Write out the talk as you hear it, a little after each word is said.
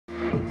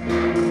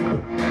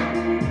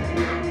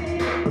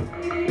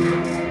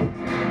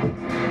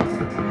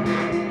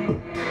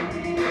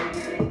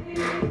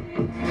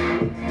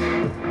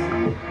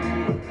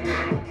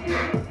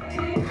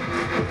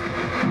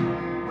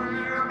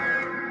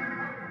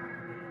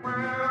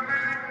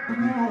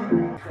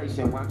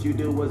Why don't you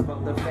do us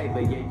both a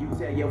favor? Yeah, you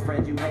tell your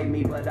friends you hate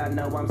me, but I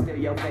know I'm still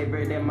your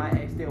favorite. And my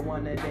ex still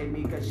wanna date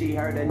me cause she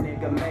heard a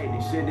nigga made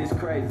it. Shit is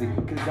crazy,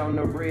 cause on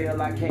the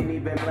real I can't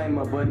even blame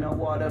her. But no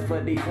water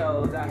for these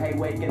hoes, I hate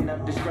waking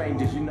up to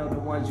strangers. You know the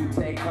ones you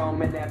take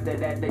home and after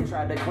that they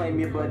try to claim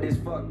you. But it's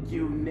fuck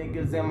you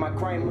niggas and my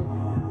Kramer.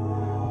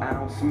 I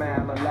don't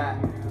smile a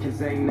lot,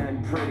 cause ain't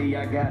nothing pretty.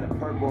 I got a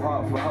purple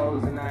heart for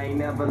hoes and I ain't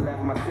never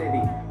left my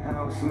city. I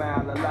don't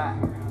smile a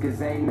lot,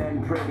 cause ain't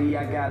nothing pretty.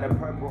 I got a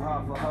purple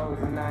heart for hoes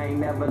and I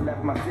ain't never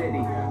left my city.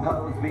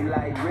 Hoes be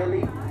like, really?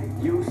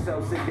 You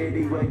so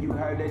sedity, well you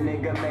heard a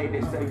nigga made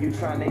it, so you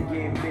tryna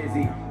get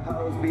busy.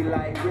 Hoes be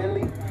like,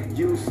 really?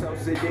 You so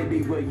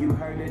sedity, well you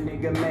heard a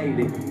nigga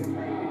made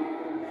it.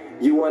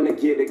 You wanna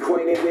get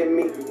acquainted with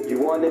me? You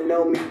wanna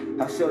know me?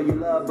 I'll show you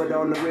love, but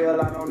on the real,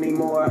 I don't need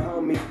more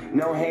homie.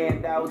 No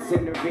handouts,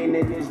 intervene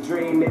in this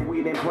dream that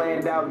we done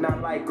planned out,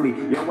 not likely.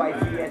 Your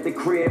wifey at the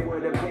crib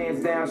with her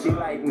pants down, she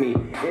like me.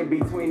 In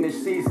between the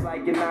sheets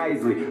like an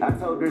Isley. I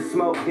told her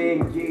smoke,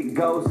 then get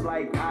ghost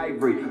like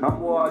Ivory. I'm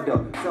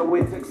Waldo, so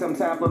it took some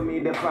time for me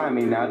to find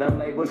me. Now the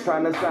label's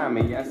trying to sign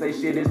me. I say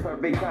shit is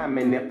perfect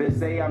timing. If it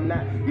say I'm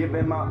not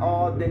giving my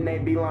all, then they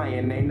be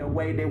lying. Ain't no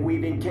way that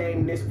we done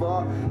came this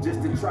far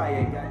just to try.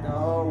 Got the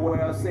whole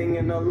world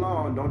singing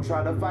along. Don't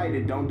try to fight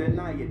it, don't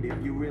deny it.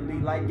 If you really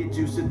like it,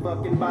 you should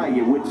fucking buy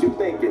it. What you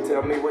thinking?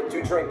 Tell me what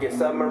you drinking.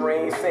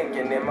 Submarine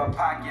sinking in my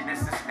pocket.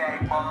 It's a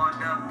stack balled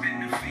up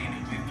in the feet.